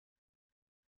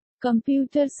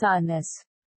Computer science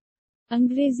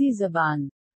انگریزی زبان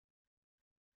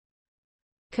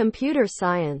Computer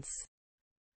science.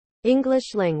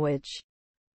 English language.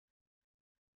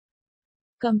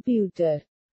 Computer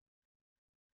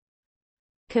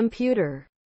Computer.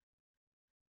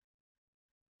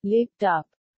 لیپ top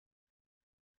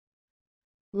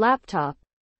Laptop.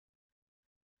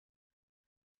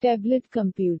 Tablet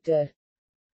computer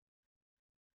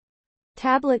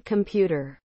Tablet computer.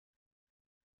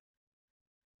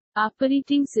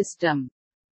 Operating system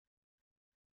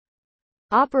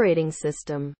Operating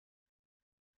system.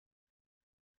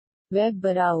 Web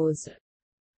browser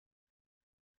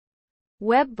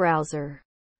Web browser.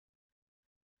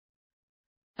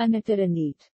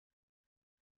 Internet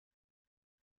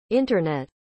Internet.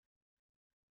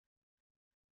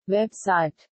 Web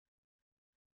site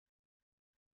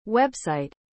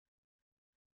Website.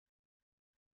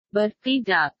 برقی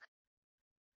ڈاک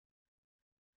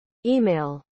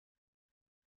Email.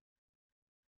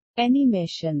 Any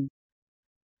میشن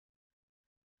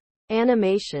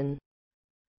Animation.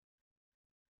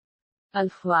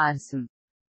 الخوارزم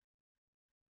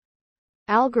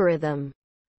Algorithm.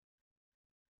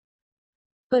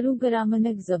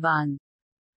 Programming زبان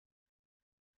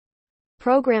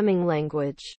Programming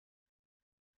language.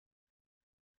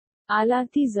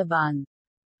 آلاتی زبان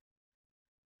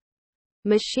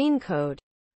Machine code.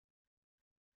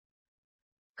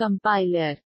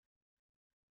 Compiler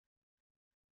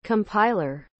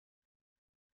Compiler.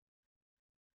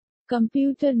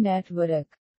 Computer net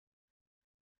work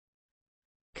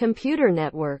Computer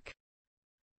network.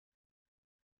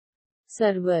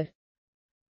 Server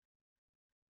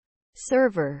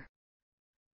Server.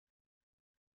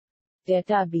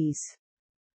 Database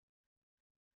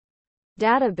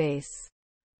Database.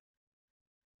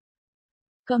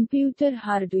 Computer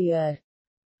hardware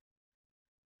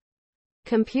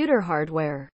Computer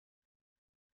hardware.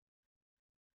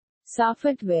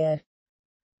 Soft where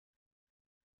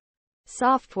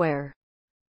Software.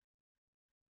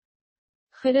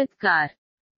 خرد کار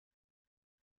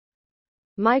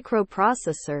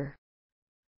Microprocessor.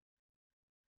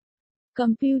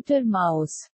 Computer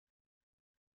mouse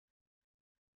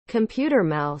Computer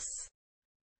mouse.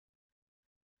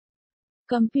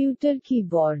 Computer کی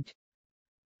board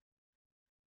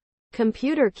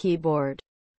Computer keyboard.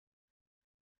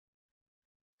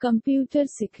 Computer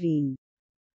screen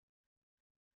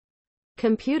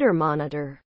Computer monitor.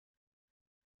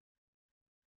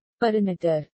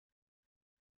 Printer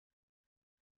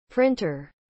Printer.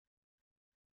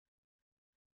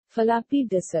 Floppy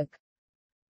disk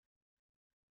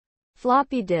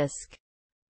Floppy disk.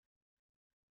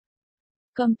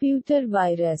 Computer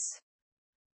virus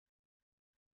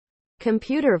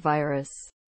Computer virus.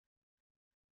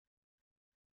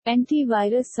 Anti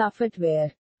virus soft where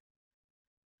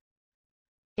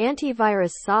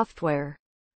Antivirus software.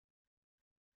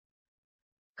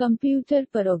 Computer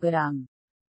program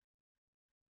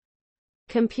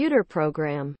Computer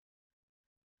program.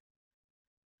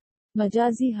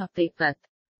 مجازی حقیقت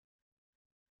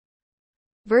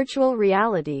Virtual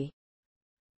reality.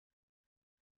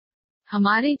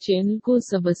 ہمارے channel کو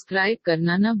subscribe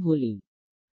کرنا نہ بھولیں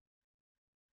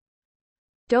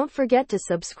Don't forget to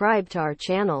subscribe to our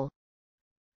channel.